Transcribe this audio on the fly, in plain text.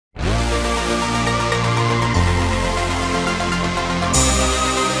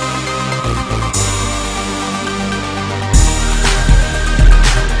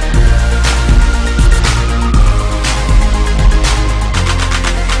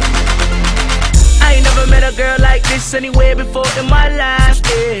a girl like this anywhere before in my life,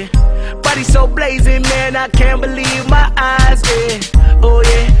 yeah. Body so blazing, man, I can't believe my eyes, yeah. Oh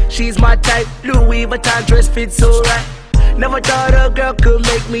yeah, she's my type, Louis Vuitton dress fits so right. Never thought a girl could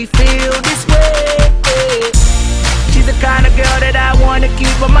make me feel this way, yeah. She's the kind of girl that I wanna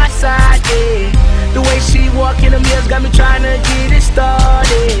keep on my side, yeah. The way she walk in the mirrors got me trying to get it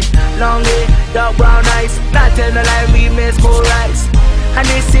started. Long hair, dark brown eyes, not tell the lie, we mesmerize. And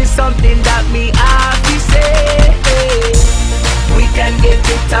this is something that me have to say. We can get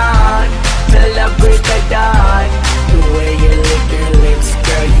it on till the break of dawn. The way you lick your lips,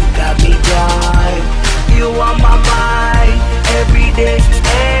 girl, you got me gone. You on my mind every day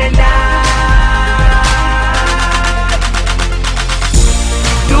and night.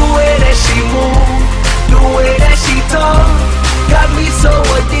 The way that she move, the way that she talk, got me so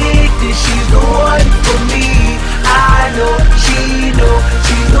addicted. She's the one for me. I know she know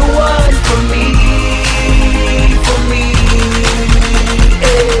she's the one for me,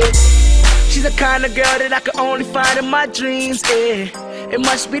 yeah. She's the kind of girl that I could only find in my dreams, yeah. It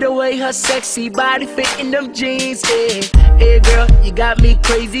must be the way her sexy body fit in them jeans, yeah. Hey girl, you got me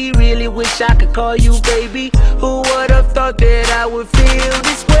crazy, really wish I could call you baby. Who would've thought that I would feel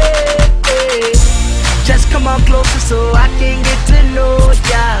this way, yeah. Just come on closer so I can get to know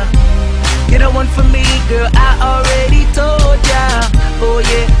ya. You're the one for me, girl, I already told ya. Oh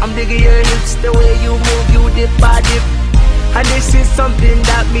yeah, I'm digging your hips, the way you move, you dip by dip. And this is something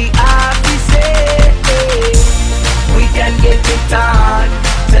that me have to say. We can get it on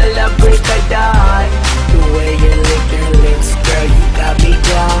till the break of dawn. The way you lick your lips, girl, you got me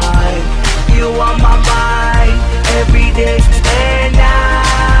gone. You on my mind every day and night.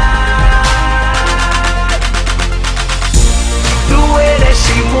 The way that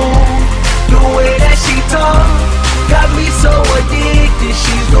she move, the way that she talk, got me so addicted.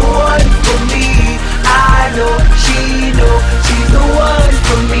 She's the one for me. I know she know she's the one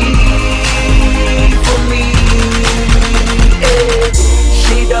for me, yeah.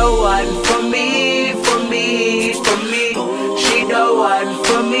 She the one for me, for me, for me. She the one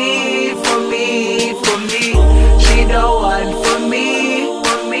for me, for me, for me. She the one for me,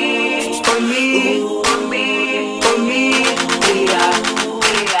 for me, for me, for me, for me, yeah,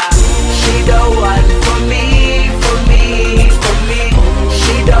 yeah. She the one for me, for me, for me.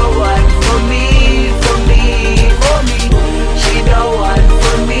 She the one for me, for me, for me. She the one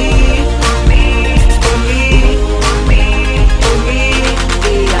for me, for me, for me, for me, for me,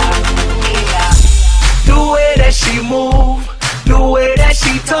 yeah, yeah. The way that she move, the way that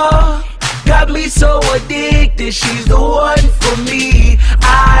she talk, got me so addicted. She's the one for me.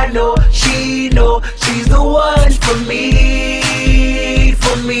 I know she know she's the one for me.